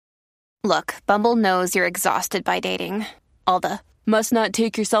Look, Bumble knows you're exhausted by dating. All the must not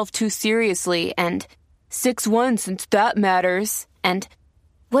take yourself too seriously and 6'1" since that matters. And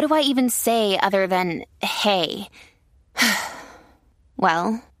what do I even say other than hey?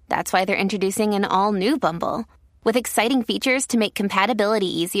 Well, that's why they're introducing an all-new Bumble with exciting features to make compatibility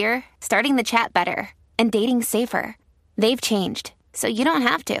easier, starting the chat better, and dating safer. They've changed, so you don't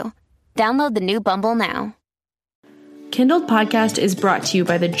have to. Download the new Bumble now. Kindled Podcast is brought to you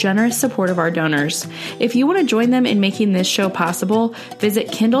by the generous support of our donors. If you want to join them in making this show possible, visit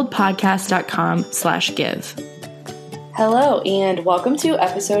kindledpodcast.com/give. Hello, and welcome to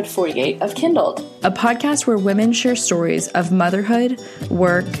episode 48 of Kindled, a podcast where women share stories of motherhood,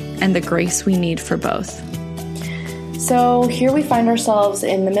 work, and the grace we need for both. So here we find ourselves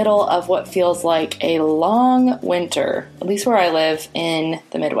in the middle of what feels like a long winter, at least where I live in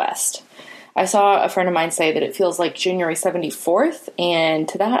the Midwest. I saw a friend of mine say that it feels like January 74th, and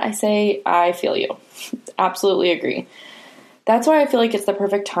to that I say, I feel you. Absolutely agree. That's why I feel like it's the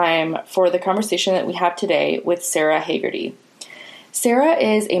perfect time for the conversation that we have today with Sarah Hagerty. Sarah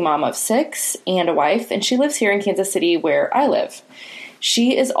is a mom of 6 and a wife, and she lives here in Kansas City where I live.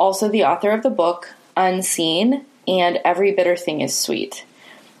 She is also the author of the book Unseen and Every Bitter Thing is Sweet.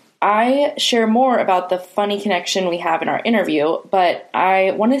 I share more about the funny connection we have in our interview, but I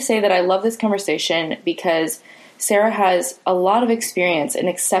want to say that I love this conversation because Sarah has a lot of experience in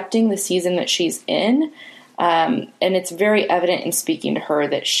accepting the season that she's in, and it's very evident in speaking to her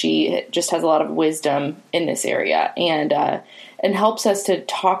that she just has a lot of wisdom in this area and helps us to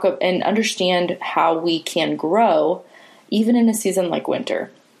talk and understand how we can grow even in a season like winter.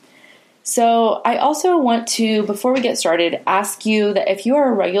 So I also want to, before we get started, ask you that if you are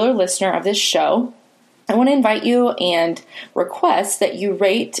a regular listener of this show, I want to invite you and request that you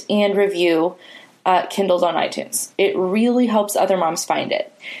rate and review Kindled on iTunes. It really helps other moms find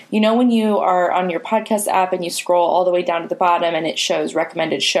it. You know, when you are on your podcast app and you scroll all the way down to the bottom and it shows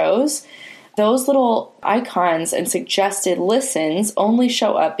recommended shows, those little icons and suggested listens only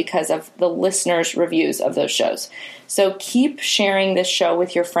show up because of the listeners' reviews of those shows. So keep sharing this show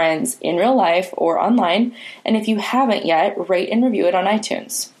with your friends in real life or online. And if you haven't yet, rate and review it on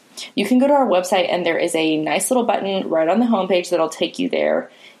iTunes. You can go to our website and there is a nice little button right on the homepage that'll take you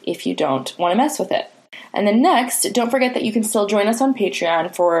there if you don't want to mess with it. And then next, don't forget that you can still join us on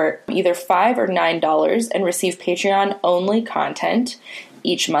Patreon for either $5 or $9 and receive Patreon-only content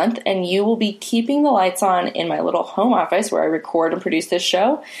each month, and you will be keeping the lights on in my little home office where I record and produce this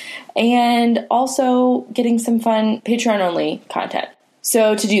show, and also getting some fun Patreon-only content.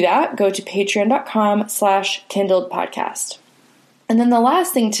 So to do that, go to patreon.com/kindledpodcast. And then the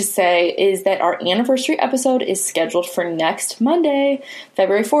last thing to say is that our anniversary episode is scheduled for next Monday,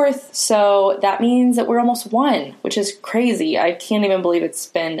 February 4th. So that means that we're almost 1, which is crazy. I can't even believe it's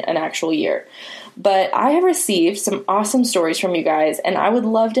been an actual year. But I have received some awesome stories from you guys, and I would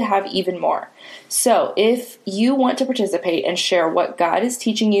love to have even more. So if you want to participate and share what God is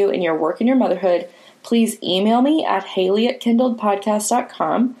teaching you in your work and your motherhood, please email me at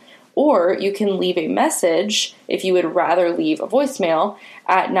haley@kindledpodcast.com, or you can leave a message if you would rather leave a voicemail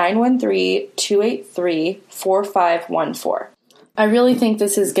at 913-283-4514. I really think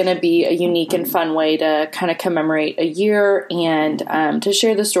this is going to be a unique and fun way to kind of commemorate a year and to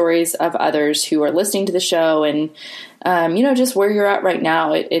share the stories of others who are listening to the show and, just where you're at right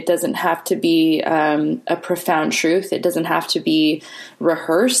now. It doesn't have to be a profound truth. It doesn't have to be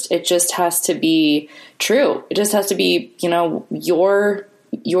rehearsed. It just has to be true. It just has to be,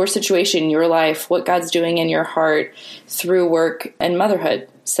 your situation, your life, what God's doing in your heart through work and motherhood.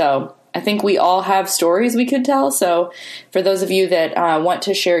 So I think we all have stories we could tell. So for those of you that want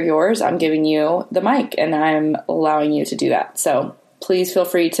to share yours, I'm giving you the mic and I'm allowing you to do that. So please feel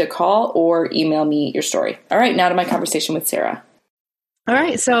free to call or email me your story. All right, now to my conversation with Sarah. All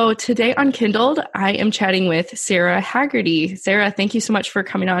right, so today on Kindled, I am chatting with Sarah Hagerty. Sarah, thank you so much for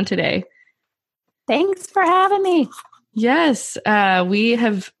coming on today. Thanks for having me. Yes,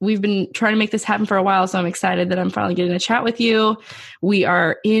 we've been trying to make this happen for a while, so I'm excited that I'm finally getting to chat with you. We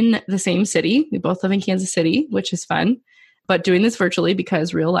are in the same city. We both live in Kansas City, which is fun, but doing this virtually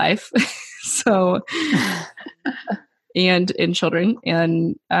because real life. So, and in children,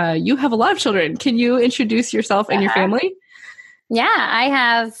 and you have a lot of children. Can you introduce yourself and your family? Yeah,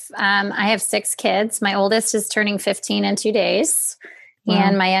 I have 6 kids. My oldest is turning 15 in 2 days,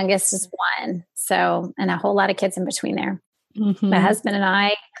 and my youngest is 1. So, and a whole lot of kids in between there. Mm-hmm. My husband and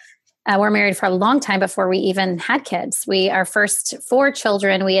I were married for a long time before we even had kids. Our first 4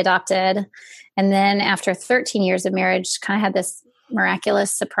 children we adopted. And then after 13 years of marriage, kind of had this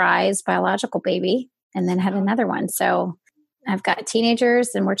miraculous surprise biological baby and then had another one. So I've got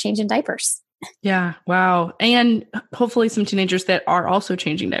teenagers and we're changing diapers. Yeah. Wow. And hopefully some teenagers that are also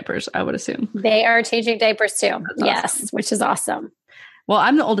changing diapers, I would assume. They are changing diapers too. That's yes. awesome. Which is awesome. Well,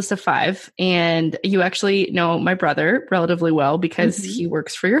 I'm the oldest of 5, and you actually know my brother relatively well because he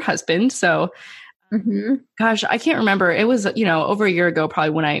works for your husband. So, gosh, I can't remember. It was, over a year ago,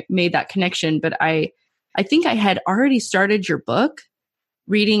 probably when I made that connection, but I think I had already started your book,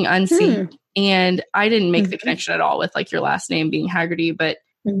 Reading Unseen, and I didn't make the connection at all with like your last name being Haggerty. But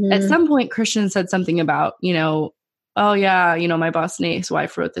at some point, Christian said something about, oh yeah, my boss Nate's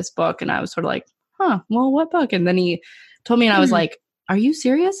wife wrote this book. And I was sort of like, huh, well, what book? And then he told me, and I was like, are you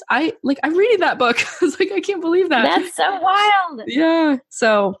serious? I'm reading that book. I was like, I can't believe that. That's so wild. Yeah.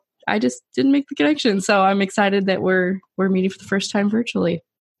 So I just didn't make the connection. So I'm excited that we're meeting for the first time virtually.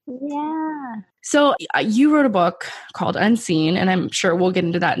 Yeah. So you wrote a book called Unseen, and I'm sure we'll get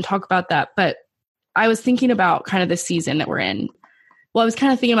into that and talk about that. But I was thinking about kind of the season that we're in. Well, I was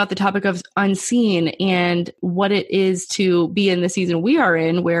kind of thinking about the topic of unseen and what it is to be in the season we are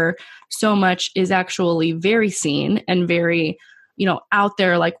in, where so much is actually very seen and very, out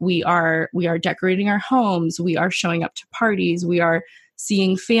there. Like we are decorating our homes. We are showing up to parties. We are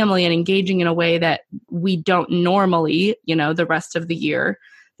seeing family and engaging in a way that we don't normally, the rest of the year.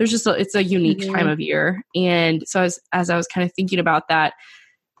 There's just, it's a unique time of year. And so as I was kind of thinking about that,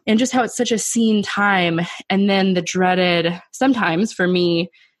 and just how it's such a seen time. And then the dreaded, sometimes for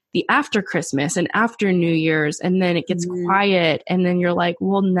me, the after Christmas and after New Year's, and then it gets quiet. And then you're like,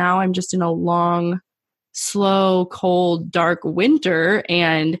 well, now I'm just in a long, slow, cold, dark winter.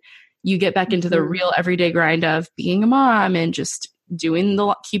 And you get back into the real everyday grind of being a mom and just keeping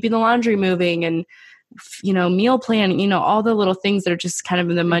the laundry moving and, meal planning, all the little things that are just kind of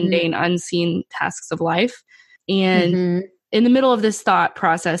in the mundane, unseen tasks of life. And in the middle of this thought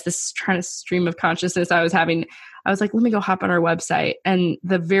process, this kind of stream of consciousness I was having, I was like, let me go hop on our website. And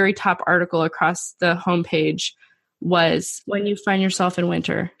the very top article across the homepage was When You Find Yourself in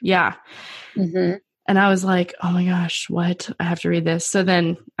Winter. Yeah. And I was like, oh my gosh, what? I have to read this. So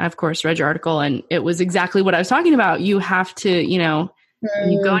then I, of course, read your article, and it was exactly what I was talking about. You have to,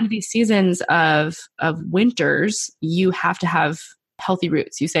 when you go into these seasons of winters, you have to have healthy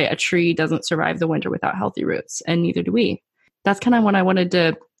roots. You say a tree doesn't survive the winter without healthy roots, and neither do we. That's kind of what I wanted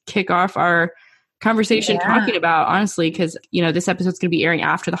to kick off our conversation talking about, honestly, because, this episode's going to be airing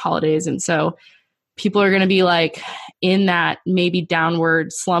after the holidays. And so people are going to be like in that maybe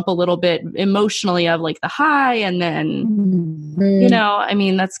downward slump a little bit emotionally of like the high. And then,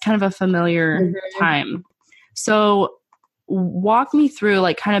 that's kind of a familiar time. So walk me through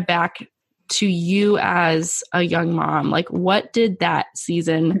like kind of back to you as a young mom. Like what did that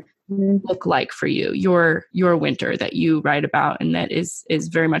season look like for you, your winter that you write about, and that is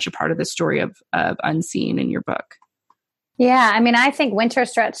very much a part of the story of Unseen in your book? Yeah. I think winter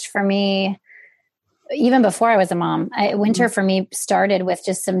stretched for me even before I was a mom. Winter for me started with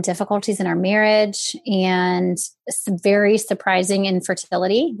just some difficulties in our marriage and some very surprising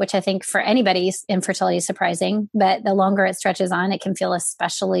infertility, which I think for anybody, infertility is surprising, but the longer it stretches on, it can feel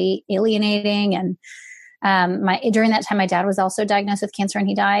especially alienating. And during that time, my dad was also diagnosed with cancer and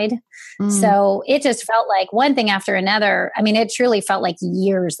he died. So it just felt like one thing after another. It truly felt like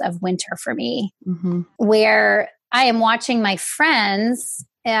years of winter for me, where I am watching my friends.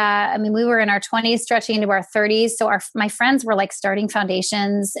 We were in our 20s, stretching into our 30s. So my friends were like starting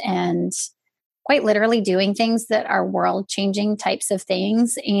foundations and quite literally doing things that are world-changing types of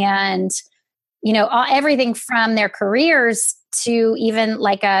things. And, everything from their careers to even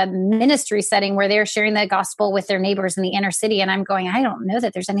like a ministry setting where they're sharing the gospel with their neighbors in the inner city. And I'm going, I don't know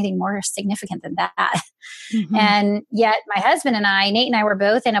that there's anything more significant than that. And yet my husband and Nate and I were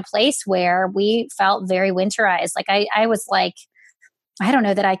both in a place where we felt very winterized. Like I was like, I don't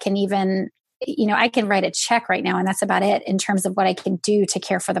know that I can even, I can write a check right now and that's about it in terms of what I can do to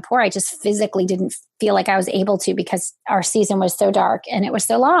care for the poor. I just physically didn't feel like I was able to because our season was so dark and it was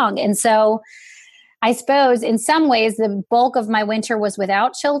so long. And so I suppose in some ways the bulk of my winter was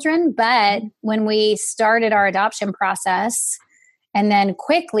without children, but when we started our adoption process and then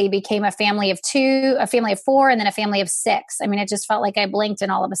quickly became a family of 2, a family of 4, and then a family of 6. It just felt like I blinked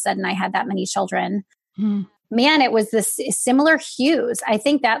and all of a sudden I had that many children. Man, it was this similar hues. I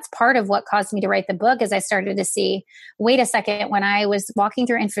think that's part of what caused me to write the book as I started to see, wait a second, when I was walking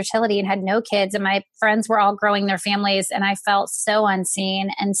through infertility and had no kids and my friends were all growing their families and I felt so unseen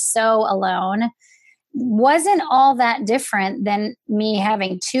and so alone, wasn't all that different than me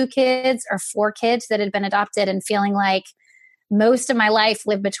having 2 kids or 4 kids that had been adopted and feeling like most of my life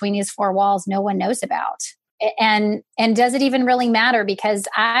lived between these 4 walls no one knows about. And does it even really matter? Because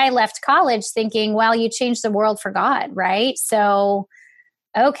I left college thinking, well, you changed the world for God, right? So,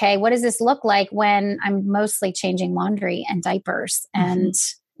 okay, what does this look like when I'm mostly changing laundry and diapers? And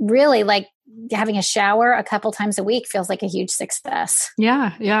really, like, having a shower a couple times a week feels like a huge success.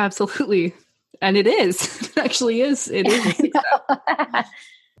 Yeah, absolutely. And it is. It actually is. It is a success.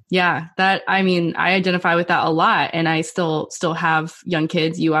 Yeah, I identify with that a lot. And I still have young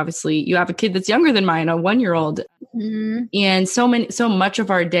kids. You have a kid that's younger than mine, a 1-year-old. Mm-hmm. And so much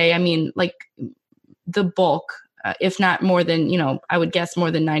of our day, like the bulk, if not more than, I would guess more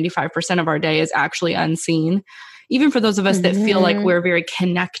than 95% of our day is actually unseen. Even for those of us that feel like we're very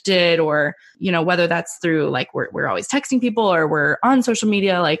connected, or, whether that's through like we're always texting people or we're on social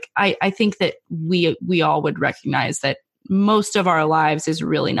media, like I think that we all would recognize that most of our lives is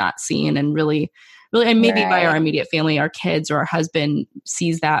really not seen, and really, and maybe by our immediate family, our kids or our husband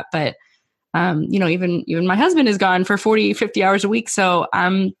sees that. But, even my husband is gone for 40, 50 hours a week. So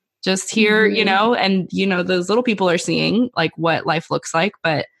I'm just here, and, those little people are seeing like what life looks like,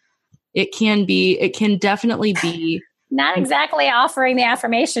 but it can definitely be not exactly offering the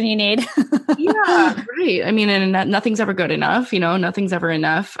affirmation you need. Yeah, right. And nothing's ever good enough, nothing's ever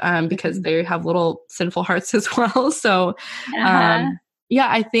enough, because they have little sinful hearts as well. So,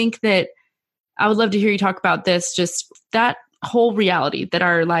 I think that I would love to hear you talk about this, just that whole reality that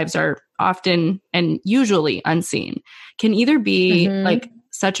our lives are often and usually unseen can either be like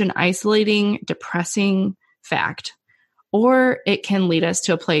such an isolating, depressing fact, or it can lead us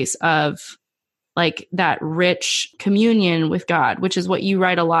to a place of like that rich communion with God, which is what you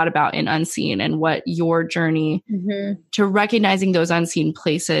write a lot about in Unseen, and what your journey to recognizing those unseen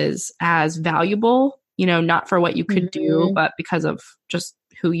places as valuable, not for what you could do, but because of just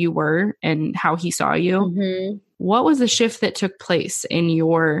who you were and how he saw you. What was the shift that took place in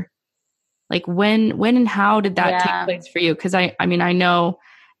your, like when and how did that take place for you? Because I know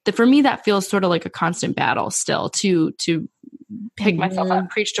that for me, that feels sort of like a constant battle still to pick myself up,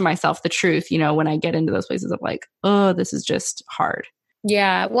 preach to myself the truth, when I get into those places of like, oh, this is just hard.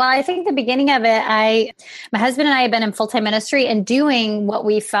 Yeah. Well, I think the beginning of it, my husband and I have been in full-time ministry and doing what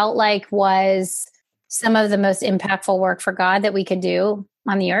we felt like was some of the most impactful work for God that we could do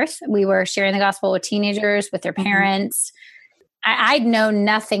on the earth. We were sharing the gospel with teenagers, with their parents. I'd known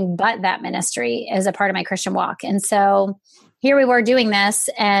nothing but that ministry as a part of my Christian walk. And so here we were doing this,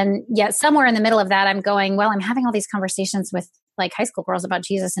 and yet somewhere in the middle of that, I'm going, well, I'm having all these conversations with like high school girls about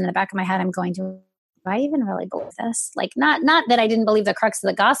Jesus. And in the back of my head, I'm going, do I even really believe this? Like, not that I didn't believe the crux of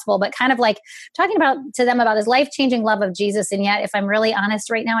the gospel, but kind of like talking to them about this life-changing love of Jesus. And yet, if I'm really honest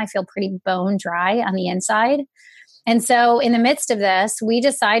right now, I feel pretty bone dry on the inside. And so in the midst of this, we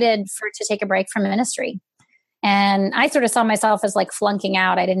decided to take a break from ministry. And I sort of saw myself as like flunking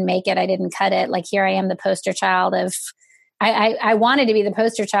out. I didn't make it. I didn't cut it. Like, here I am, the poster child of, I wanted to be the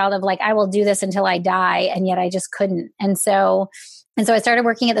poster child of like, I will do this until I die. And yet I just couldn't. And so I started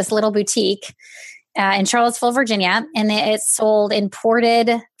working at this little boutique in Charlottesville, Virginia. And it sold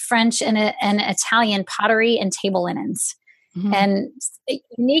imported French and Italian pottery and table linens. And a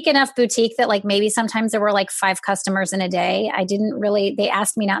unique enough boutique that like maybe sometimes there were like 5 customers in a day. They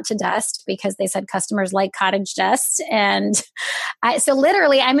asked me not to dust because they said customers like cottage dust. And so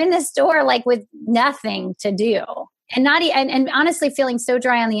literally I'm in this store like with nothing to do. And and honestly feeling so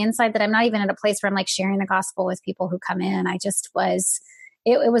dry on the inside that I'm not even at a place where I'm like sharing the gospel with people who come in. I just was,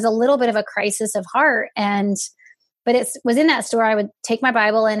 it was a little bit of a crisis of heart. But it was in that store, I would take my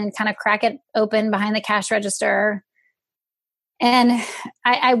Bible in and kind of crack it open behind the cash register. And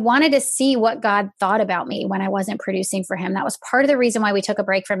I wanted to see what God thought about me when I wasn't producing for him. That was part of the reason why we took a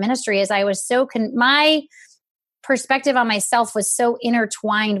break from ministry, is I was so, my perspective on myself was so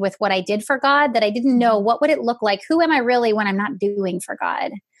intertwined with what I did for God that I didn't know what would it look like. Who am I really when I'm not doing for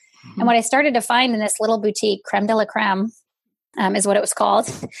God? And what I started to find in this little boutique, Creme de la Creme, is what it was called.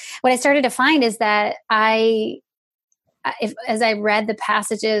 What I started to find is that as I read the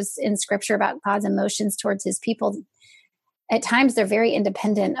passages in scripture about God's emotions towards his people, at times they're very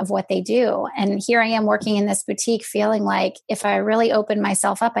independent of what they do. And here I am working in this boutique feeling like if I really open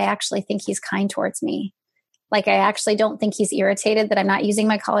myself up, I actually think he's kind towards me. Like, I actually don't think he's irritated that I'm not using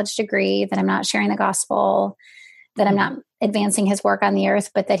my college degree, that I'm not sharing the gospel, that I'm not advancing his work on the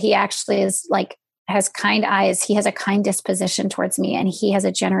earth, but that he actually is like, has kind eyes. He has a kind disposition towards me, and he has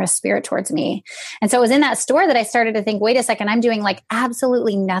a generous spirit towards me. And so it was in that store that I started to think, wait a second, I'm doing like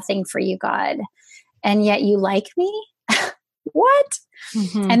absolutely nothing for you, God. And yet you like me? What?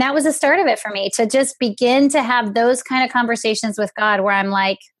 And that was the start of it for me, to just begin to have those kind of conversations with God where I'm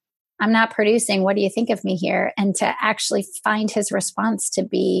like, I'm not producing. What do you think of me here? And to actually find his response to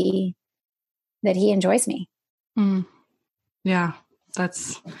be that he enjoys me. Mm. Yeah,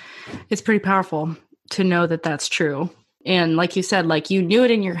 it's pretty powerful to know that that's true. And like you said, like you knew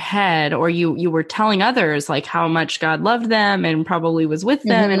it in your head, or you were telling others like how much God loved them and probably was with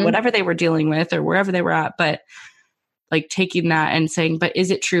them and whatever they were dealing with or wherever they were at. But like taking that and saying, but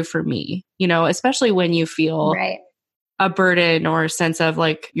is it true for me? You know, especially when you feel a burden or a sense of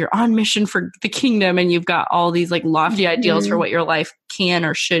like you're on mission for the kingdom and you've got all these like lofty ideals for what your life can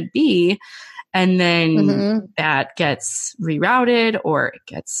or should be. And then that gets rerouted or it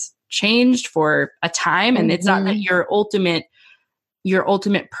gets changed for a time. And it's not that your ultimate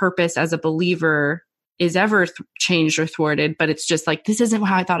purpose as a believer is ever changed or thwarted, but it's just like, this isn't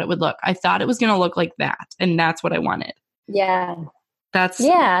how I thought it would look. I thought it was going to look like that. And that's what I wanted. Yeah.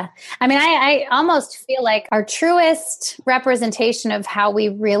 Yeah. I mean, I almost feel like our truest representation of how we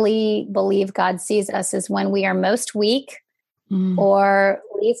really believe God sees us is when we are most weak or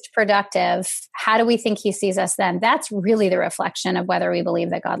least productive. How do we think he sees us then? That's really the reflection of whether we believe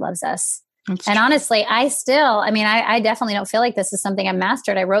that God loves us. That's and true. Honestly, I definitely don't feel like this is something I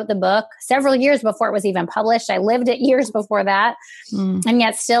mastered. I wrote the book several years before it was even published. I lived it years before that. And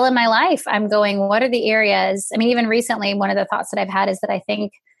yet still in my life, I'm going, what are the areas? I mean, even recently, one of the thoughts that I've had is that I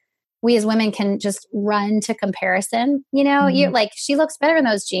think we as women can just run to comparison. You know, you're like, she looks better in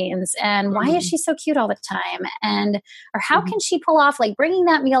those jeans. And why is she so cute all the time? And, or how can she pull off like bringing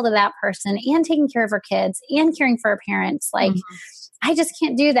that meal to that person and taking care of her kids and caring for her parents? Like, I just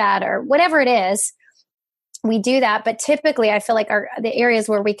can't do that, or whatever it is. We do that. But typically I feel like the areas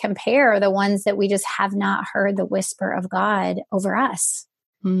where we compare are the ones that we just have not heard the whisper of God over us,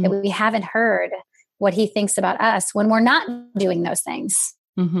 that we haven't heard what he thinks about us when we're not doing those things.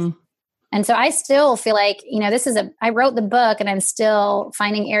 And so I still feel like, you know, I wrote the book and I'm still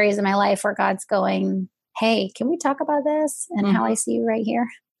finding areas in my life where God's going, hey, can we talk about this and how I see you right here?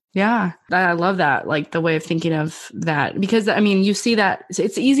 Yeah, I love that, like the way of thinking of that, because I mean, you see that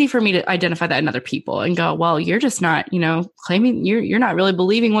it's easy for me to identify that in other people and go, well, you're just not, you know, claiming you're not really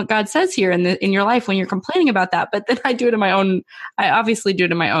believing what God says here in your life when you're complaining about that. But then I obviously do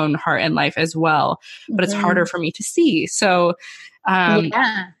it in my own heart and life as well, but it's harder for me to see. So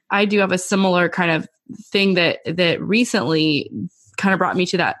I do have a similar kind of thing that recently kind of brought me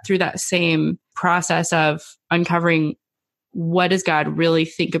to that through that same process of uncovering what does God really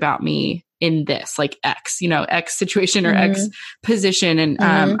think about me in this, like X situation or X position. And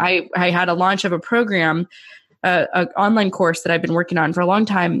I had a launch of a program, an online course that I've been working on for a long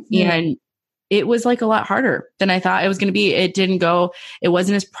time. And it was like a lot harder than I thought it was going to be. It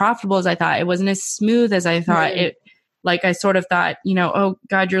wasn't as profitable as I thought. It wasn't as smooth as I thought. Like I sort of thought, you know, oh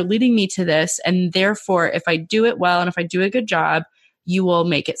God, you're leading me to this. And therefore, if I do it well, and if I do a good job, you will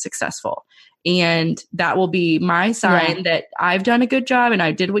make it successful. And that will be my sign that I've done a good job and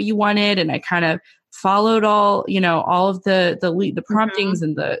I did what you wanted. And I kind of followed all of the promptings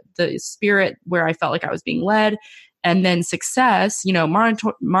and the spirit where I felt like I was being led. And then success, you know,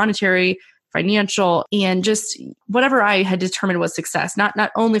 monetary, financial, and just whatever I had determined was success,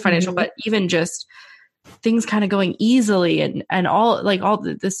 not only financial, but even just things kind of going easily and all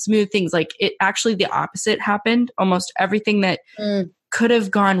the smooth things. Like it actually, the opposite happened. Almost everything that could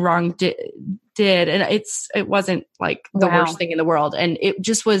have gone wrong did. And it wasn't like the worst thing in the world. And it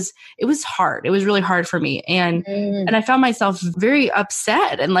was hard. It was really hard for me. And I found myself very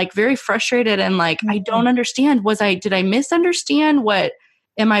upset and like very frustrated and like, I don't understand. Did I misunderstand?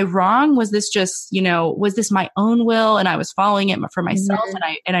 Am I wrong? Was this just, was this my own will and I was following it for myself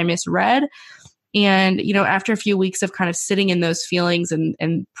and I misread? And, after a few weeks of kind of sitting in those feelings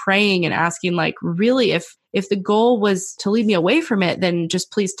and praying and asking, like, really, if the goal was to lead me away from it, then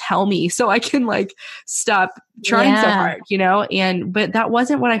just please tell me so I can like stop trying so hard, but that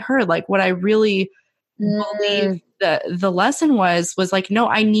wasn't what I heard. Like what I really believe the lesson was like, no,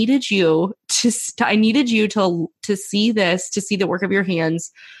 I needed you to see this, to see the work of your hands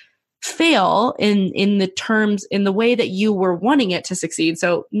fail in the way that you were wanting it to succeed.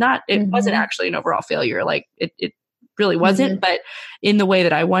 So it wasn't actually an overall failure. Like it really wasn't, but in the way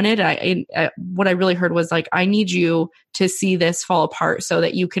that I wanted, what I really heard was like, I need you to see this fall apart so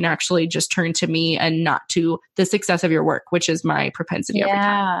that you can actually just turn to me and not to the success of your work, which is my propensity every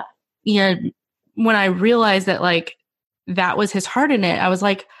time. And when I realized that like, that was his heart in it, I was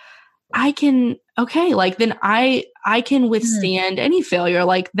like, then I can withstand any failure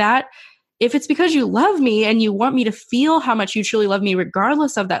like that. If it's because you love me and you want me to feel how much you truly love me,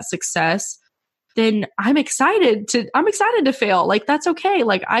 regardless of that success, then I'm excited to fail. Like, that's okay.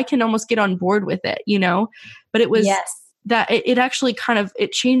 Like I can almost get on board with it, but it was that it actually kind of,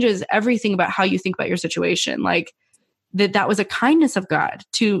 it changes everything about how you think about your situation. Like that was a kindness of God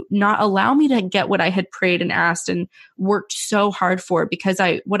to not allow me to get what I had prayed and asked and worked so hard for, because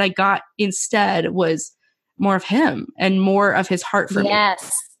what I got instead was more of him and more of his heart for me.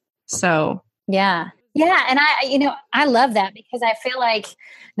 Yes. So, yeah. Yeah. And I love that, because I feel like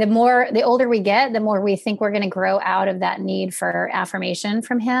the older we get, the more we think we're going to grow out of that need for affirmation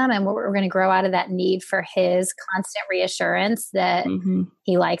from him. And we're going to grow out of that need for his constant reassurance that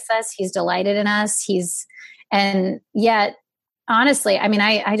he likes us. He's delighted in us. And yet, honestly, I mean,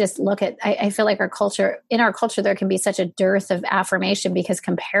 I just look at, I feel like in our culture, there can be such a dearth of affirmation because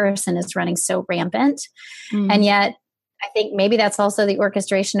comparison is running so rampant. And yet, I think maybe that's also the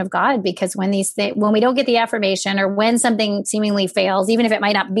orchestration of God, because when we don't get the affirmation, or when something seemingly fails, even if it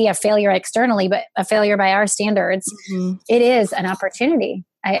might not be a failure externally, but a failure by our standards, it is an opportunity.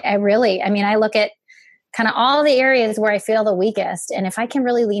 I look at kind of all the areas where I feel the weakest. And if I can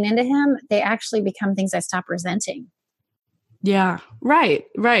really lean into him, they actually become things I stop resenting. Yeah, right.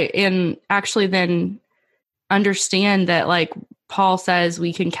 And actually then understand that, like Paul says,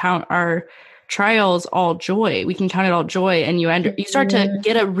 we can count our trials all joy. We can count it all joy. And you start to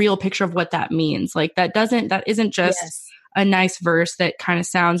get a real picture of what that means. Like that isn't just a nice verse that kind of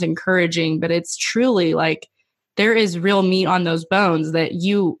sounds encouraging, but it's truly like there is real meat on those bones, that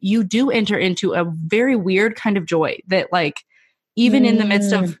you do enter into a very weird kind of joy that, like, even in the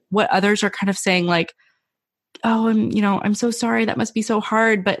midst of what others are kind of saying, like, oh, I'm so sorry, that must be so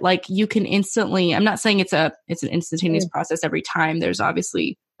hard. But like, you can instantly, I'm not saying it's an instantaneous process every time. There's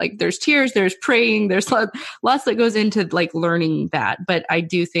obviously, like, there's tears, there's praying, there's lots that goes into like learning that. But I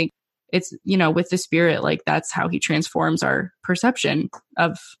do think it's, with the Spirit, like that's how he transforms our perception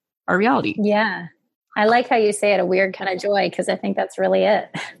of our reality. Yeah. I like how you say it, a weird kind of joy, because I think that's really it.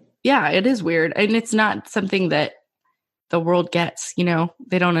 Yeah, it is weird. And it's not something that the world gets,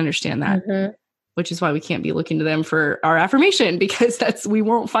 they don't understand that, which is why we can't be looking to them for our affirmation, because we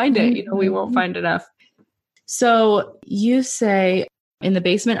won't find it, we won't find enough. So you say, in the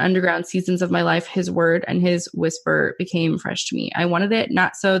basement underground seasons of my life, his word and his whisper became fresh to me. I wanted it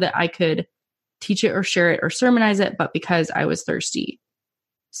not so that I could teach it or share it or sermonize it, but because I was thirsty.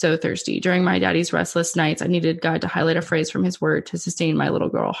 So thirsty. During my daddy's restless nights, I needed God to highlight a phrase from his word to sustain my little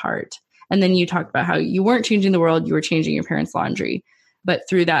girl heart. And then you talked about how you weren't changing the world, you were changing your parents' laundry. But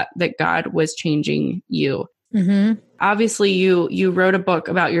through that God was changing you. Obviously, you wrote a book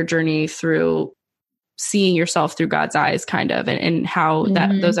about your journey through seeing yourself through God's eyes, kind of, and how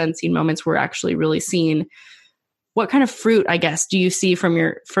those unseen moments were actually really seen. What kind of fruit, I guess, do you see from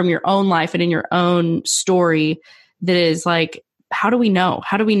your own life and in your own story that is like, how do we know?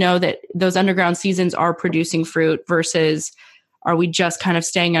 How do we know that those underground seasons are producing fruit versus are we just kind of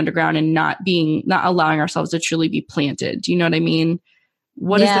staying underground and not allowing ourselves to truly be planted? Do you know what I mean?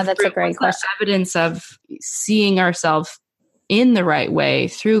 That's a great question. Evidence of seeing ourselves in the right way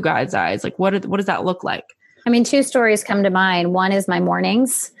through God's eyes. Like, what does that look like? I mean, two stories come to mind. One is my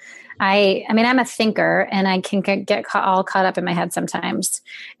mornings. I'm a thinker, and I can get all caught up in my head sometimes.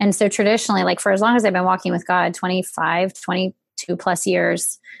 And so traditionally, like for as long as I've been walking with God, 22 plus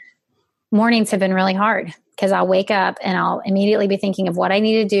years, mornings have been really hard, because I'll wake up and I'll immediately be thinking of what I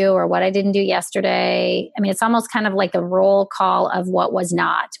need to do or what I didn't do yesterday. I mean, it's almost kind of like the roll call of what was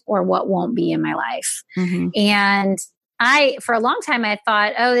not or what won't be in my life. And for a long time, I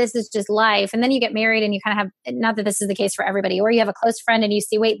thought, oh, this is just life. And then you get married and you kind of have, not that this is the case for everybody, or you have a close friend and you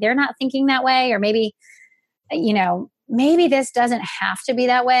see, wait, they're not thinking that way. Or maybe, maybe this doesn't have to be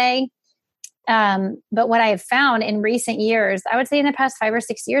that way. But what I have found in recent years, I would say in the past 5 or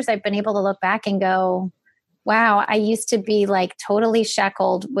 6 years, I've been able to look back and go, wow, I used to be like totally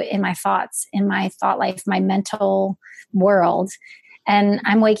shackled in my thoughts, in my thought life, my mental world. And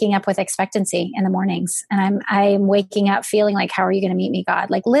I'm waking up with expectancy in the mornings, and I'm waking up feeling like, how are you going to meet me,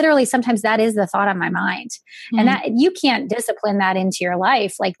 God? Like literally, sometimes that is the thought on my mind, and that you can't discipline that into your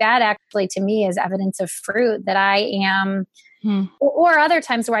life. Like that actually to me is evidence of fruit that I am, or other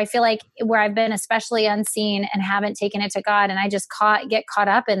times where I feel like where I've been especially unseen and haven't taken it to God. And I just get caught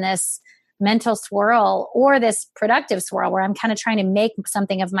up in this mental swirl or this productive swirl where I'm kind of trying to make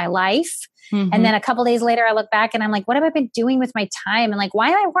something of my life. And then a couple days later, I look back and I'm like, what have I been doing with my time? And like,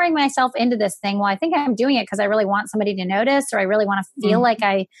 why am I pouring myself into this thing? Well, I think I'm doing it because I really want somebody to notice, or I really want to feel like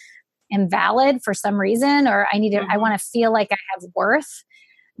I am valid for some reason, or I want to feel like I have worth.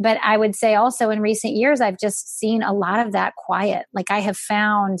 But I would say also in recent years, I've just seen a lot of that quiet. Like I have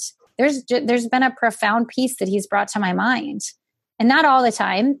found there's been a profound peace that he's brought to my mind. And not all the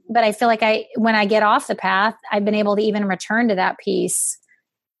time, but I feel like when I get off the path, I've been able to even return to that peace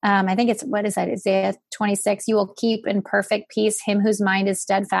I think it's, what is that? Isaiah 26, you will keep in perfect peace him whose mind is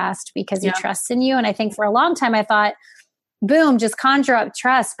steadfast because he trusts in you. And I think for a long time I thought, boom, just conjure up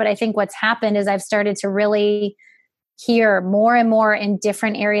trust. But I think what's happened is I've started to really hear more and more in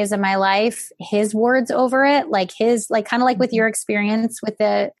different areas of my life, his words over it, like kind of like with your experience with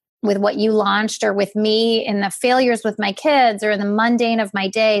what you launched, or with me in the failures with my kids, or in the mundane of my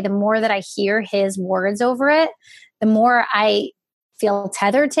day. The more that I hear his words over it, the more I feel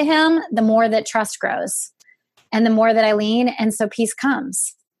tethered to him, the more that trust grows and the more that I lean. And so peace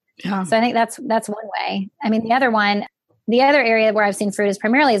comes. Yeah. So I think that's one way. I mean, the other area where I've seen fruit is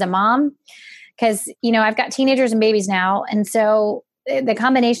primarily as a mom, because, I've got teenagers and babies now. And so the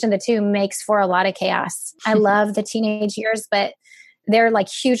combination of the two makes for a lot of chaos. I love the teenage years, but they're like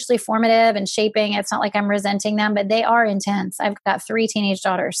hugely formative and shaping. It's not like I'm resenting them, but they are intense. I've got 3 teenage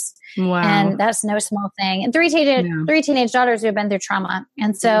daughters. Wow. And that's no small thing. And 3 teenage daughters who have been through trauma.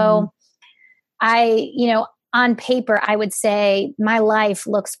 And so on paper, I would say my life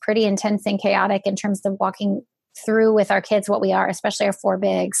looks pretty intense and chaotic in terms of walking through with our kids what we are, especially our 4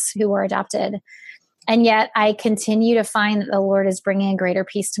 bigs who were adopted. And yet I continue to find that the Lord is bringing a greater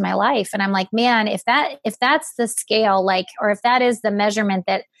peace to my life. And I'm like, man, if that's the scale, or if that is the measurement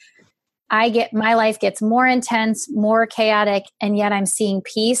that my life gets more intense, more chaotic, and yet I'm seeing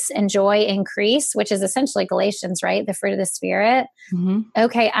peace and joy increase, which is essentially Galatians, right? The fruit of the Spirit. Mm-hmm.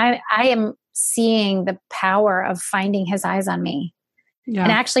 Okay. I am seeing the power of finding his eyes on me. Yeah.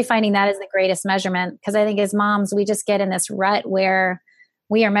 And actually finding that is the greatest measurement. Because I think as moms, we just get in this rut where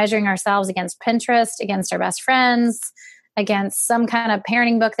we are measuring ourselves against Pinterest, against our best friends, against some kind of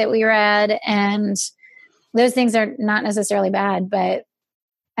parenting book that we read. And those things are not necessarily bad, but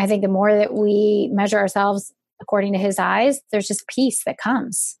I think the more that we measure ourselves according to his eyes, there's just peace that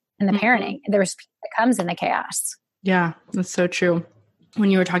comes in the parenting. There's peace that comes in the chaos. Yeah, that's so true.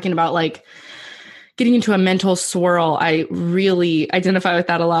 When you were talking about getting into a mental swirl, I really identify with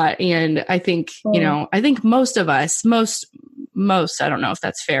that a lot. And I think, I think most of us, I don't know if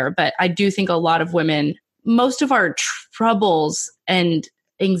that's fair, but I do think a lot of women, most of our troubles and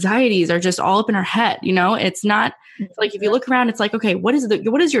anxieties are just all up in our head. It's not like, if you look around, it's like, okay, what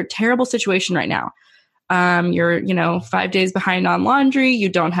is your terrible situation right now? You're, 5 days behind on laundry. You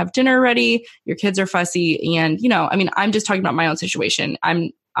don't have dinner ready. Your kids are fussy. And, I'm just talking about my own situation.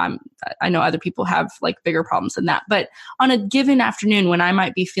 I know other people have bigger problems than that, but on a given afternoon when I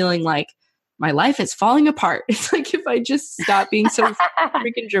might be feeling like my life is falling apart, it's like, if I just stop being so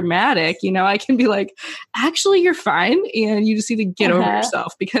freaking dramatic, I can be like, actually, you're fine. And you just need to get over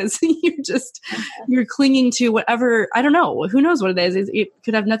yourself, because you're clinging to whatever, I don't know, who knows what it is. It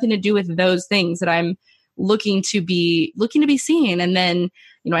could have nothing to do with those things that I'm looking to be seen. And then,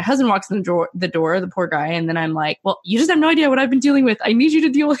 my husband walks in the door, the poor guy. And then I'm like, well, you just have no idea what I've been dealing with. I need you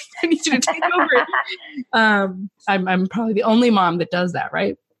to take over. I'm probably the only mom that does that.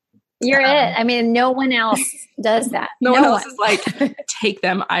 Right. You're it. I mean, no one else does that. No one else is like, take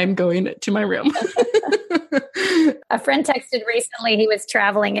them. I'm going to my room. A friend texted recently, he was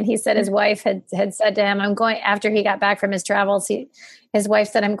traveling, and he said his wife had said to him, after he got back from his travels, his wife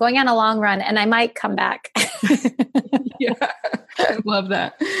said, I'm going on a long run and I might come back. Yeah, I love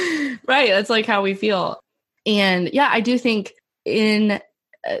that. Right. That's how we feel. And yeah, I do think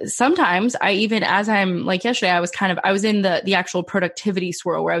sometimes I even, as I'm yesterday, I was in the actual productivity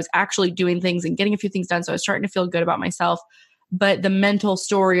swirl where I was actually doing things and getting a few things done. So I was starting to feel good about myself, but the mental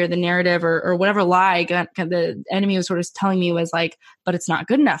story or the narrative or whatever lie the enemy was sort of telling me was but it's not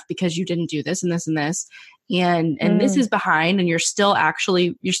good enough because you didn't do this and this and this. And this is behind, and you're still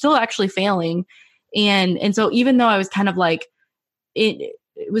actually failing. And so even though I was kind of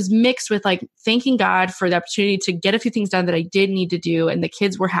it was mixed with thanking God for the opportunity to get a few things done that I did need to do. And the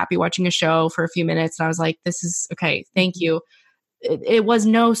kids were happy watching a show for a few minutes. And I was like, this is okay. Thank you. It was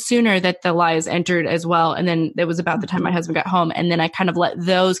no sooner that the lies entered as well. And then it was about the time my husband got home. And then I kind of let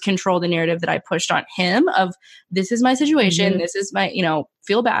those control the narrative that I pushed on him of, this is my situation. This is my,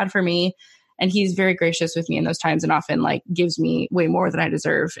 feel bad for me. And he's very gracious with me in those times, and often gives me way more than I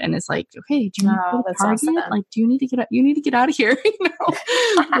deserve. And it's like, okay, do you need to go to Target? Awesome. Do you need to get out? You need to get out of here.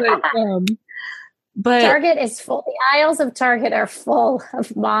 But Target is full. The aisles of Target are full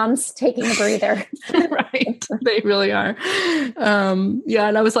of moms taking a breather. Right. They really are. Yeah.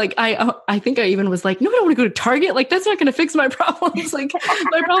 And I was like, I think I even was like, no, I don't want to go to Target. That's not going to fix my problems.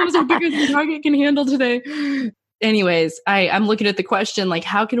 My problems are bigger than Target can handle today. Anyways, I'm looking at the question,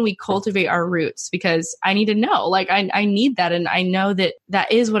 how can we cultivate our roots? Because I need to know, I need that. And I know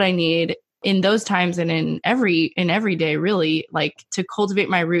that is what I need. in those times and in every day, really, like to cultivate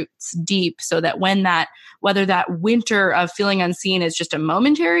my roots deep so that whether that winter of feeling unseen is just a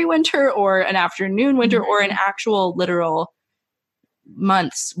momentary winter or an afternoon winter or an actual literal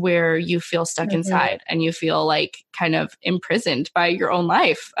months where you feel stuck inside and you feel like kind of imprisoned by your own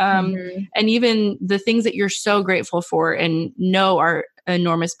life. And even the things that you're so grateful for and know are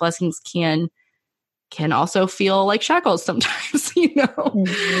enormous blessings can also feel like shackles sometimes,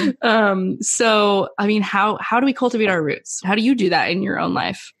 So, I mean, how do we cultivate our roots? How do you do that in your own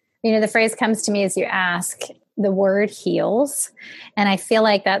life? The phrase comes to me as you ask. The word heals. And I feel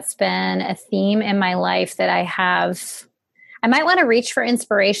like that's been a theme in my life that I might want to reach for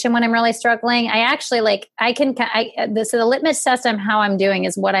inspiration when I'm really struggling. I actually so the litmus test on how I'm doing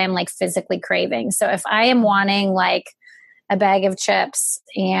is what I am like physically craving. So if I am wanting like a bag of chips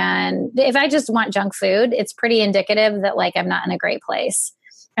and if I just want junk food, it's pretty indicative that like I'm not in a great place.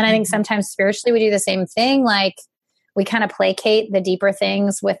 And I think sometimes spiritually we do the same thing. Like we kind of placate the deeper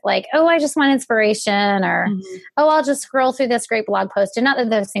things with like, oh, I just want inspiration or, oh, I'll just scroll through this great blog post. And not that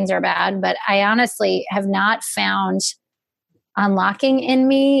those things are bad, but I honestly have not found unlocking in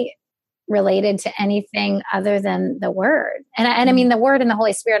me related to anything other than the word. And I mean, the word and the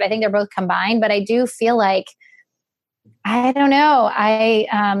Holy Spirit, I think they're both combined, but I do feel like, I don't know.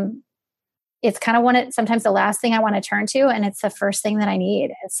 It's kind of sometimes the last thing I want to turn to, and it's the first thing that I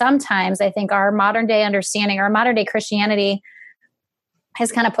need. Sometimes I think our modern day understanding, our modern day Christianity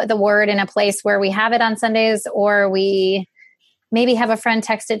has kind of put the word in a place where we have it on Sundays, or we maybe have a friend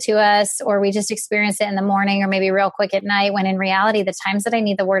text it to us, or we just experience it in the morning or maybe real quick at night, when in reality, the times that I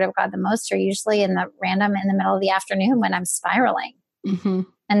need the word of God the most are usually in the middle of the afternoon when I'm spiraling.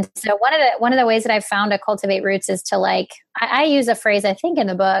 And so one of the ways that I've found to cultivate roots is to I use a phrase, I think in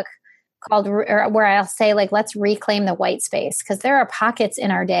the book called, or where I'll say like, let's reclaim the white space. Because there are pockets in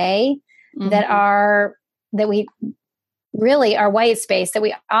our day that we really are white space that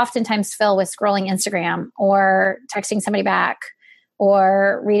we oftentimes fill with scrolling Instagram or texting somebody back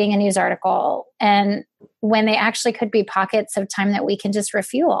or reading a news article. And when they actually could be pockets of time that we can just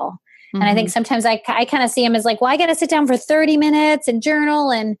refuel. And I think sometimes I kind of see them as like, well, I got to sit down for 30 minutes and journal.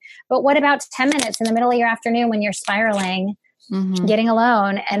 But what about 10 minutes in the middle of your afternoon when you're spiraling, getting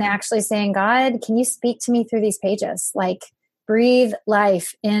alone and actually saying, God, can you speak to me through these pages? Like breathe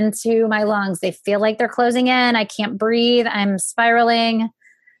life into my lungs. They feel like they're closing in. I can't breathe. I'm spiraling.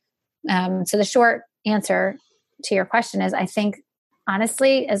 So the short answer to your question is, I think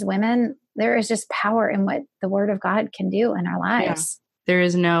honestly, as women, there is just power in what the word of God can do in our lives. Yeah. There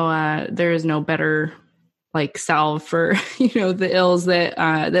is no better like salve for, the ills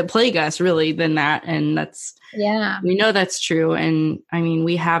that plague us really than that. And we know that's true. And I mean,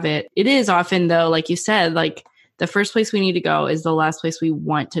 we have it. It is often though, like you said, like the first place we need to go is the last place we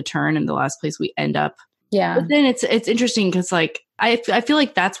want to turn and the last place we end up. Yeah. But then it's interesting because like, I feel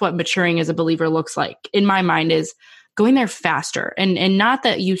like that's what maturing as a believer looks like in my mind, is going there faster and not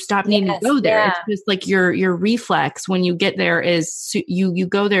that you stop needing to go there. Yeah. It's just like your reflex when you get there is you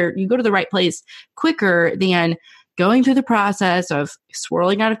go there, you go to the right place quicker than going through the process of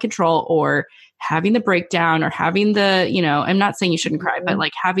swirling out of control or having the breakdown or having the, I'm not saying you shouldn't cry, but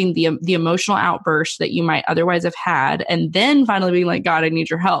like having the emotional outburst that you might otherwise have had. And then finally being like, God, I need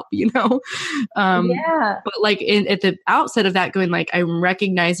your help, But like at the outset of that, going like, I'm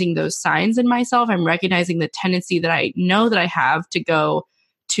recognizing those signs in myself. I'm recognizing the tendency that I know that I have to go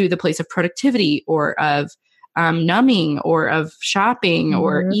to the place of productivity or of numbing or of shopping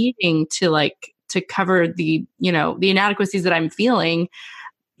or eating to cover the, the inadequacies that I'm feeling.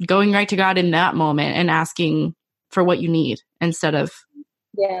 Going right to God in that moment and asking for what you need instead of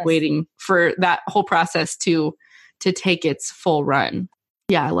waiting for that whole process to take its full run.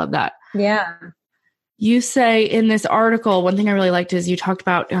 Yeah, I love that. Yeah. You say in this article, one thing I really liked is you talked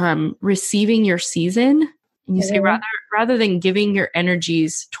about receiving your season. And you say rather than giving your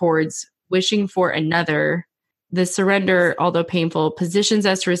energies towards wishing for another, the surrender, although painful, positions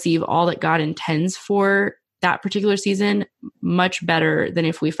us to receive all that God intends for that particular season much better than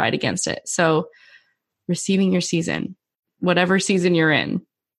if we fight against it. So receiving your season, whatever season you're in,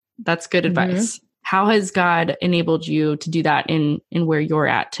 that's good advice. How has God enabled you to do that in where you're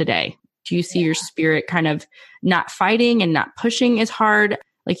at today? Do you see your spirit kind of not fighting and not pushing as hard?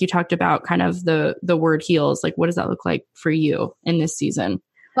 Like you talked about kind of the word heals. Like, what does that look like for you in this season?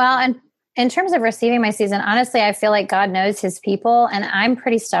 Well, and in terms of receiving my season, honestly, I feel like God knows his people and I'm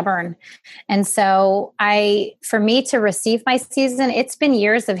pretty stubborn. And so for me to receive my season, it's been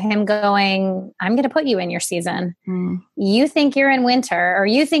years of him going, I'm going to put you in your season. You think you're in winter, or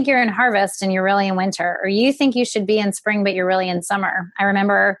you think you're in harvest and you're really in winter, or you think you should be in spring, but you're really in summer. I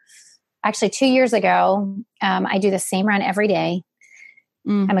remember actually 2 years ago, I do the same run every day.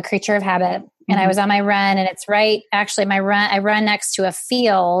 I'm a creature of habit. And I was on my run, and it's I run next to a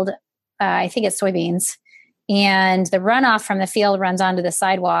field. I think it's soybeans. And the runoff from the field runs onto the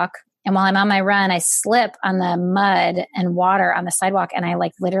sidewalk. And while I'm on my run, I slip on the mud and water on the sidewalk. And I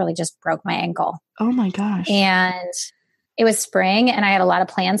literally just broke my ankle. Oh my gosh. And it was spring, and I had a lot of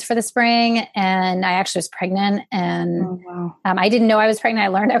plans for the spring, and I actually was pregnant, and I didn't know I was pregnant. I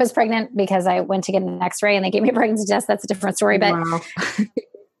learned I was pregnant because I went to get an x-ray and they gave me a pregnancy test. That's a different story. But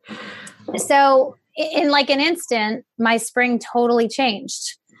so in an instant, my spring totally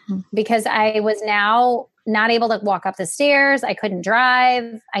changed because I was now not able to walk up the stairs. I couldn't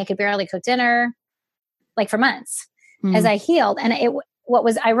drive. I could barely cook dinner, for months as I healed. And what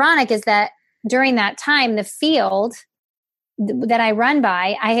was ironic is that during that time, the field that I run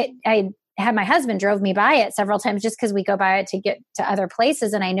by, I had my husband drove me by it several times just because we go by it to get to other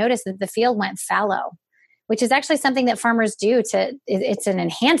places. And I noticed that the field went fallow, which is actually something that farmers do it's an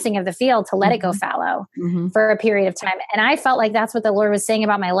enhancing of the field to let it go fallow for a period of time. And I felt like that's what the Lord was saying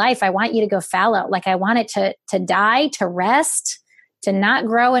about my life. I want you to go fallow. I want it to die, to rest, to not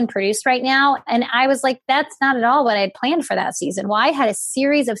grow and produce right now. And I was like, that's not at all what I had planned for that season. Well, I had a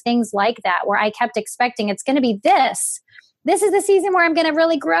series of things like that where I kept expecting it's going to be this. This is the season where I'm going to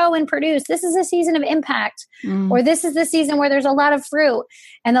really grow and produce. This is a season of impact, or this is the season where there's a lot of fruit.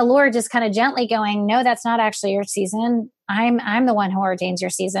 And the Lord just kind of gently going, no, that's not actually your season. I'm the one who ordains your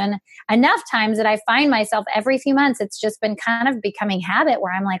season. Enough times that I find myself every few months, it's just been kind of becoming habit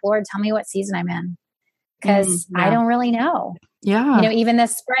where I'm like, Lord, tell me what season I'm in. Because I don't really know. Yeah. Even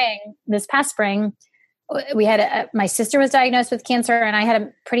this past spring, we had my sister was diagnosed with cancer, and I had a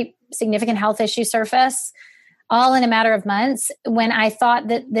pretty significant health issue surface all in a matter of months when I thought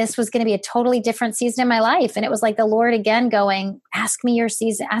that this was going to be a totally different season in my life. And it was like the Lord again going, ask me your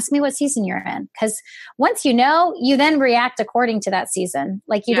season, ask me what season you're in. Because once you know, you then react according to that season.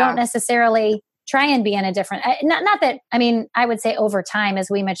 You don't necessarily try and be in a different, not that, I would say over time, as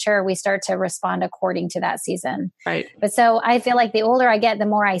we mature, we start to respond according to that season. Right. But so I feel like the older I get, the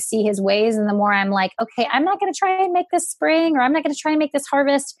more I see his ways, and the more I'm like, okay, I'm not going to try and make this spring, or I'm not going to try and make this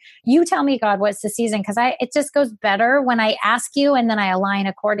harvest. You tell me, God, what's the season? Because it just goes better when I ask you, and then I align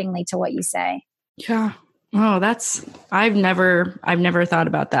accordingly to what you say. Yeah. Oh, I've never thought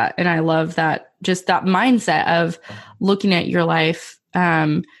about that. And I love that, just that mindset of looking at your life,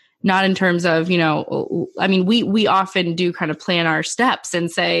 not in terms of, we often do kind of plan our steps and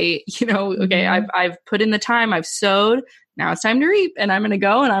say, okay, I've put in the time, I've sowed, now it's time to reap, and I'm going to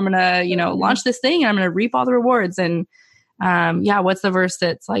go and I'm going to, launch this thing, and I'm going to reap all the rewards. And what's the verse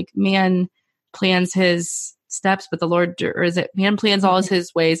that's like, man plans his steps, but the Lord, or is it man plans all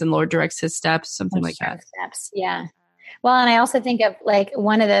his ways and Lord directs his steps, something like that. Steps. Yeah. Well, and I also think of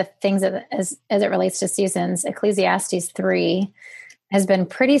one of the things that as it relates to seasons, Ecclesiastes 3 has been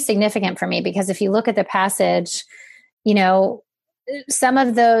pretty significant for me, because if you look at the passage, some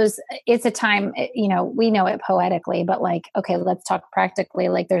of those, it's a time, we know it poetically, but okay, let's talk practically.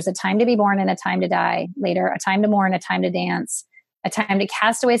 There's a time to be born and a time to die later, a time to mourn, a time to dance, a time to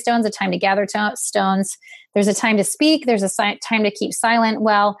cast away stones, a time to gather stones. There's a time to speak. There's a time to keep silent.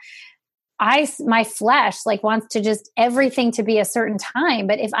 Well, my flesh wants to just everything to be a certain time.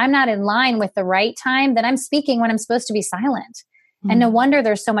 But if I'm not in line with the right time, then I'm speaking when I'm supposed to be silent. And no wonder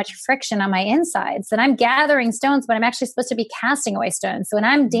there's so much friction on my insides that I'm gathering stones, but I'm actually supposed to be casting away stones. So when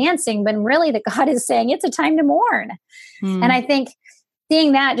I'm dancing, but really that God is saying it's a time to mourn. And I think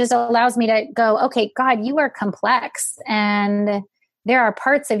seeing that just allows me to go, okay, God, you are complex, and there are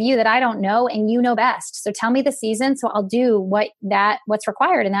parts of you that I don't know, and you know best. So tell me the season, so I'll do what's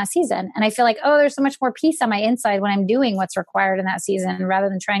required in that season. And I feel like, there's so much more peace on my inside when I'm doing what's required in that season, rather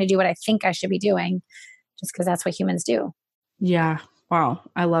than trying to do what I think I should be doing, just because that's what humans do. Yeah. Wow.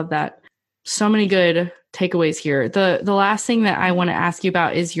 I love that. So many good takeaways here. The last thing that I want to ask you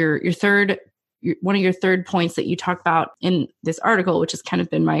about is one of your third points that you talk about in this article, which has kind of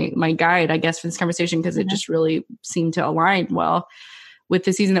been my guide, I guess, for this conversation, because it just really seemed to align well with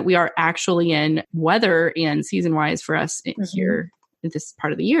the season that we are actually in, weather and season wise for us here in this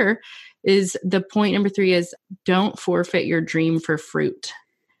part of the year. Is the point number 3 is don't forfeit your dream for fruit.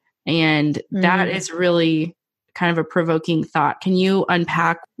 And that is really kind of a provoking thought. Can you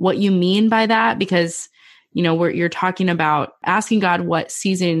unpack what you mean by that? Because, you're talking about asking God what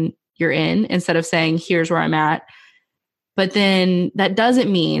season you're in instead of saying, here's where I'm at. But then that doesn't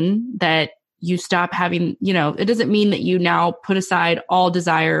mean that you stop having, it doesn't mean that you now put aside all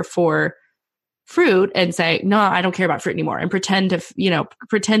desire for fruit and say, no, I don't care about fruit anymore, and pretend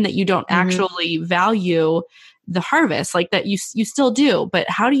that you don't actually value the harvest, like that you still do, but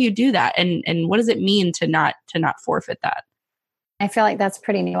how do you do that? And what does it mean to not forfeit that? I feel like that's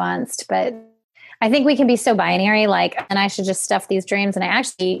pretty nuanced, but I think we can be so binary, like, and I should just stuff these dreams. And I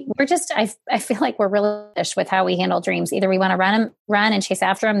feel like we're really fish with how we handle dreams. Either we want to run and chase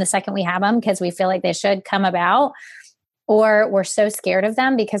after them the second we have them because we feel like they should come about, or we're so scared of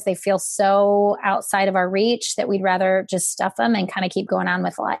them because they feel so outside of our reach that we'd rather just stuff them and kind of keep going on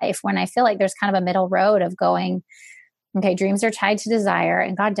with life. When I feel like there's kind of a middle road of going, okay, dreams are tied to desire,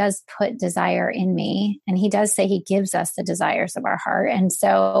 and God does put desire in me. And he does say he gives us the desires of our heart. And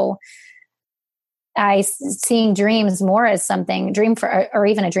so seeing dreams more as something, or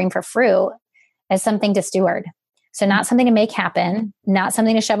even a dream for fruit, as something to steward. So not something to make happen, not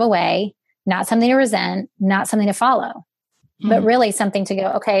something to shove away, not something to resent, not something to follow, but really something to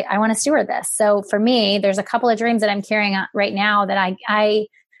go, okay, I want to steward this. So for me, there's a couple of dreams that I'm carrying out right now that I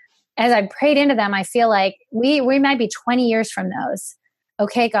as I prayed into them, I feel like we might be 20 years from those.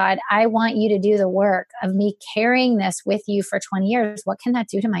 Okay, God, I want you to do the work of me carrying this with you for 20 years. What can that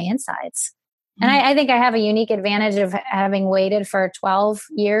do to my insides? And I think I have a unique advantage of having waited for 12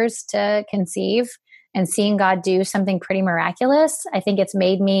 years to conceive and seeing God do something pretty miraculous. I think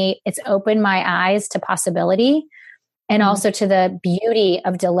it's opened my eyes to possibility and also to the beauty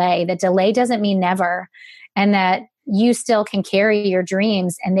of delay. That delay doesn't mean never, and that you still can carry your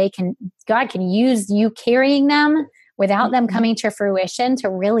dreams, and God can use you carrying them without them coming to fruition to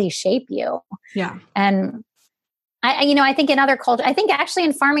really shape you. Yeah. And I think in other cultures, I think actually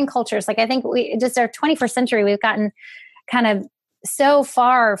in farming cultures, like I think we just our 21st century, we've gotten kind of so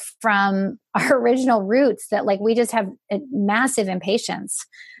far from our original roots that like we just have a massive impatience.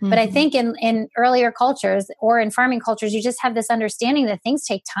 But I think in earlier cultures or in farming cultures, you just have this understanding that things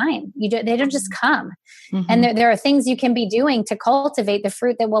take time. They don't just come. And there are things you can be doing to cultivate the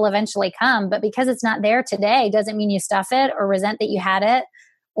fruit that will eventually come. But because it's not there today, doesn't mean you stuff it or resent that you had it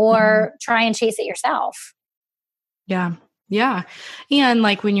or try and chase it yourself. Yeah. Yeah. And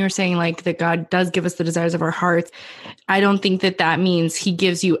like when you were saying like that God does give us the desires of our hearts, I don't think that means he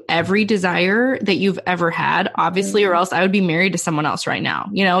gives you every desire that you've ever had, obviously, or else I would be married to someone else right now.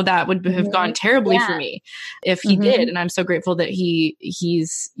 That would have gone terribly for me if he did. And I'm so grateful that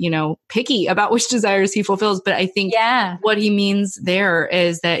he's, picky about which desires he fulfills. But I think what he means there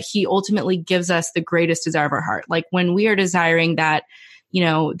is that he ultimately gives us the greatest desire of our heart. Like when we are desiring that,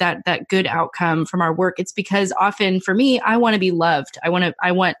 that good outcome from our work, it's because often for me, I want to be loved.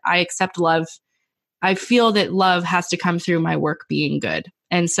 I accept love. I feel that love has to come through my work being good.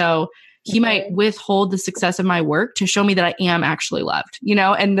 And so he might withhold the success of my work to show me that I am actually loved,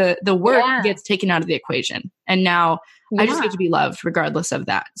 and the work gets taken out of the equation. And now I just get to be loved regardless of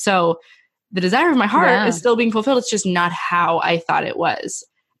that. So the desire of my heart is still being fulfilled. It's just not how I thought it was.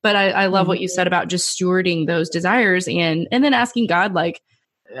 But I love what you said about just stewarding those desires and then asking God, like,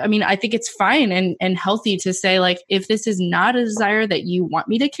 I think it's fine and healthy to say, like, if this is not a desire that you want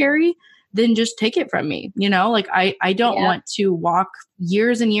me to carry, then just take it from me. Like I don't want to walk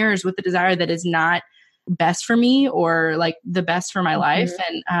years and years with the desire that is not best for me or like the best for my life.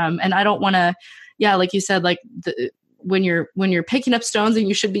 And I don't want to, like you said, like when you're picking up stones and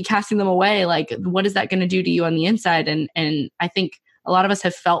you should be casting them away, like what is that going to do to you on the inside? And I think a lot of us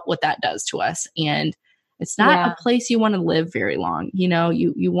have felt what that does to us, and it's not a place you want to live very long.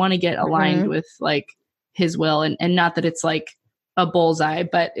 You want to get aligned with like his will, and not that it's like a bullseye,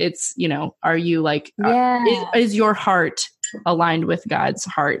 but it's, are you like, is your heart aligned with God's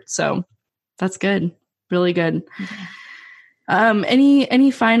heart? So that's good. Really good. Any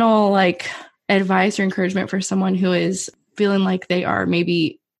final like advice or encouragement for someone who is feeling like they are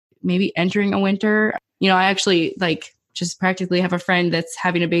maybe entering a winter? I actually like just practically have a friend that's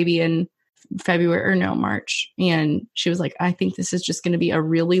having a baby in March. And she was like, I think this is just going to be a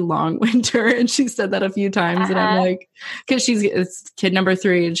really long winter. And she said that a few times. And I'm like, cause it's kid number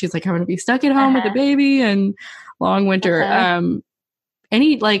 3. And she's like, I'm going to be stuck at home with a baby and long winter.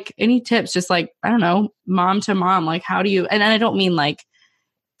 Any tips, just like, I don't know, mom to mom, like how do you, and I don't mean like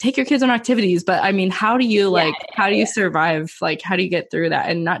take your kids on activities, but I mean, how do you survive? Like, how do you get through that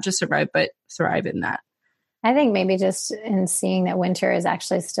and not just survive, but thrive in that? I think maybe just in seeing that winter is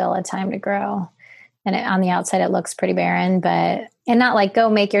actually still a time to grow. And on the outside, it looks pretty barren, and not like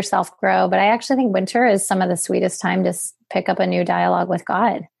go make yourself grow. But I actually think winter is some of the sweetest time to pick up a new dialogue with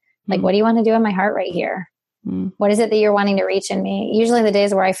God. Like, what do you want to do in my heart right here? What is it that you're wanting to reach in me? Usually the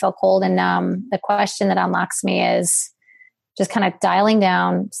days where I feel cold and numb, the question that unlocks me is just kind of dialing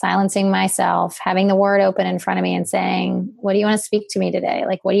down, silencing myself, having the word open in front of me and saying, what do you want to speak to me today?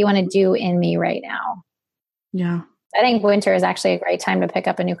 Like, what do you want to do in me right now? Yeah. I think winter is actually a great time to pick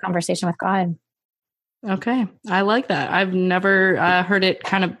up a new conversation with God. Okay. I like that. I've never heard it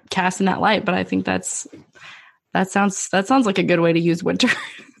kind of cast in that light, but I think that sounds like a good way to use winter.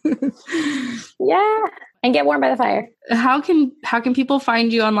 Yeah. And get warm by the fire. How can people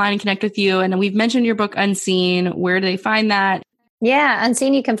find you online and connect with you? And we've mentioned your book, Unseen. Where do they find that? Yeah.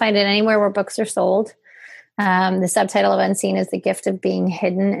 Unseen, you can find it anywhere where books are sold. The subtitle of Unseen is The Gift of Being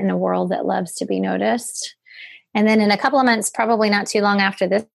Hidden in a World That Loves to Be Noticed. And then in a couple of months, probably not too long after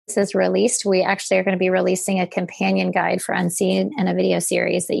this is released, we actually are going to be releasing a companion guide for Unseen and a video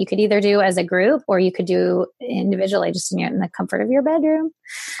series that you could either do as a group or you could do individually, just in the comfort of your bedroom.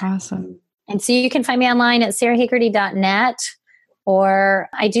 Awesome. And so you can find me online at sarahhagerty.net, or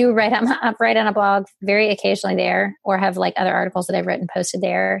I do write on a blog very occasionally there, or have like other articles that I've written posted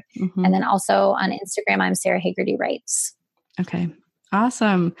there. Mm-hmm. And then also on Instagram, I'm Sarah Hagerty Writes. Okay.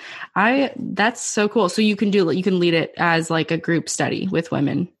 Awesome. That's so cool. So you can lead it as like a group study with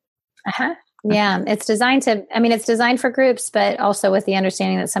women. Uh-huh. Yeah. It's designed for groups, but also with the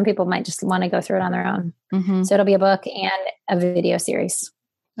understanding that some people might just want to go through it on their own. Mm-hmm. So it'll be a book and a video series.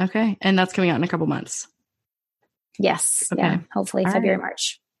 Okay. And that's coming out in a couple months. Yes. Okay. Yeah. Hopefully February,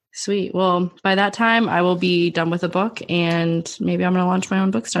 March. Sweet. Well, by that time I will be done with the book and maybe I'm going to launch my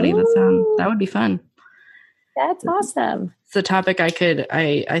own book study. That would be fun. That's awesome. It's a topic I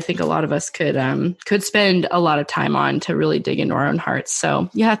think a lot of us could spend a lot of time on to really dig into our own hearts. So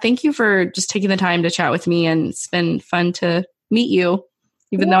yeah, thank you for just taking the time to chat with me, and it's been fun to meet you,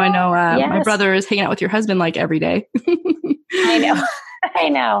 even though I know my brother is hanging out with your husband like every day. I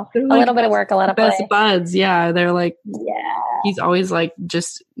know. A little bit of work, a lot of best play. buds. Yeah. They're like, he's always like,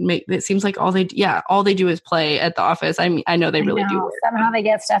 it seems like all they do is play at the office. I mean, I know they really do work. Somehow they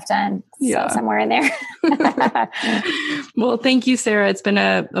get stuff done. Yeah. So somewhere in there. Well, thank you, Sarah. It's been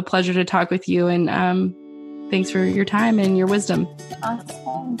a pleasure to talk with you, and thanks for your time and your wisdom.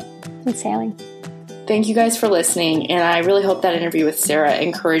 Awesome. Thanks, Haley. Thank you guys for listening, and I really hope that interview with Sarah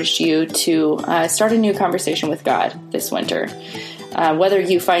encouraged you to start a new conversation with God this winter. Whether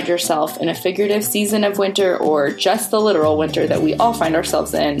you find yourself in a figurative season of winter or just the literal winter that we all find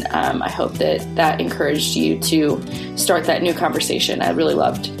ourselves in, I hope that encouraged you to start that new conversation. I really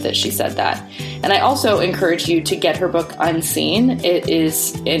loved that she said that. And I also encourage you to get her book Unseen. It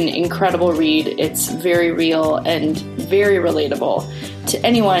is an incredible read. It's very real and very relatable to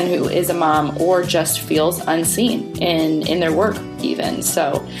anyone who is a mom or just feels unseen in their work even.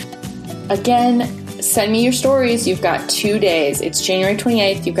 So again, send me your stories. You've got 2 days. It's January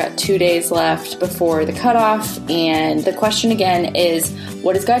 28th. You've got 2 days left before the cutoff. And the question again is,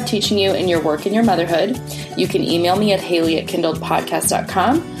 what is God teaching you in your work and your motherhood? You can email me at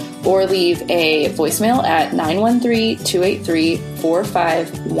haley@kindledpodcast.com or leave a voicemail at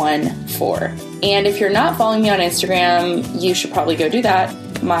 913-283-4514. And if you're not following me on Instagram, you should probably go do that.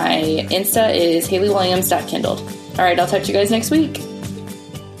 My Insta is haylywilliams.kindled. All right, I'll talk to you guys next week.